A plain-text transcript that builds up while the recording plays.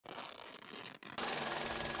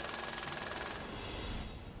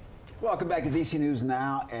Welcome back to DC News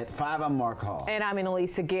Now at 5. I'm Mark Hall. And I'm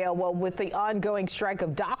Annalisa Gale. Well, with the ongoing strike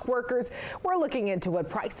of dock workers, we're looking into what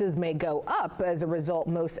prices may go up. As a result,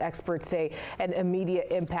 most experts say an immediate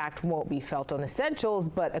impact won't be felt on essentials,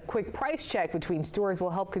 but a quick price check between stores will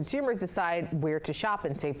help consumers decide where to shop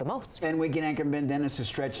and save the most. And weekend anchor Ben Dennis is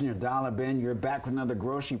stretching your dollar. Ben, you're back with another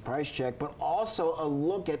grocery price check, but also a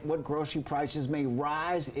look at what grocery prices may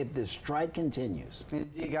rise if the strike continues.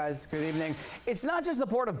 Indeed, guys. Good evening. It's not just the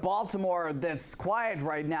port of Baltimore that's quiet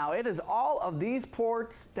right now. It is all of these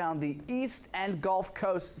ports down the east and Gulf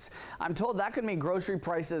coasts. I'm told that could mean grocery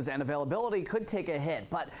prices and availability could take a hit,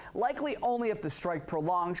 but likely only if the strike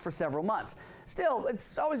prolongs for several months. Still,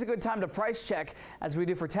 it's always a good time to price check, as we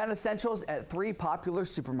do for 10 essentials at 3 popular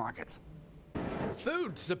supermarkets.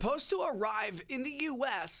 Food supposed to arrive in the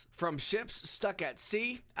U.S. from ships stuck at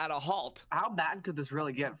sea at a halt. How bad could this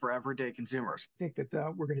really get for everyday consumers? I think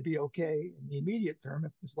that we're going to be okay in the immediate term.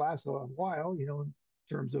 If this lasts a while, in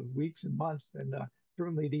terms of weeks and months, then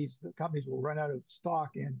certainly these companies will run out of stock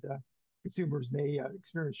and consumers may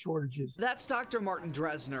experience shortages. That's Dr. Martin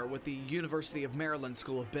Dresner with the University of Maryland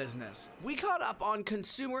School of Business. We caught up on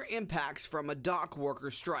consumer impacts from a dock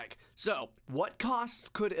worker strike. So, what costs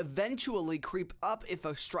could eventually creep up if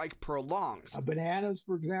a strike prolongs? Bananas,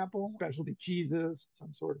 for example, specialty cheeses,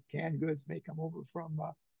 some sort of canned goods may come over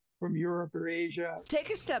from Europe or Asia.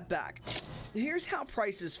 Take a step back. Here's how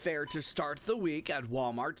prices fare to start the week at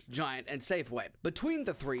Walmart, Giant, and Safeway. Between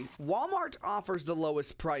the three, Walmart offers the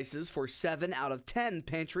lowest prices for 7 out of 10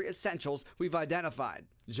 pantry essentials we've identified.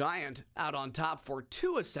 Giant out on top for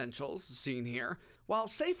 2 essentials, seen here, while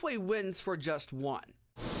Safeway wins for just 1.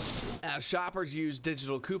 As shoppers use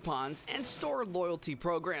digital coupons and store loyalty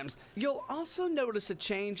programs, you'll also notice a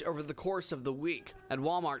change over the course of the week. At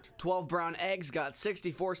Walmart, 12 brown eggs got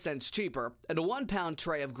 64 cents cheaper, and a 1-pound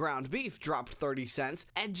tray of ground beef dropped 30 cents.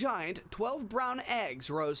 At Giant, 12 brown eggs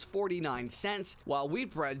rose 49 cents, while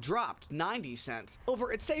wheat bread dropped 90 cents.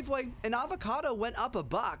 Over at Safeway, an avocado went up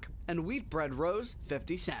 $1, and wheat bread rose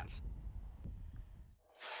 50 cents.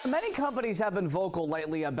 Many companies have been vocal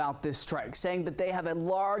lately about this strike, saying that they have a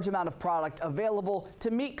large amount of product available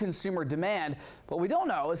to meet consumer demand. What we don't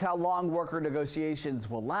know is how long worker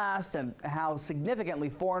negotiations will last and how significantly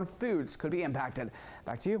foreign foods could be impacted.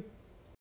 Back to you.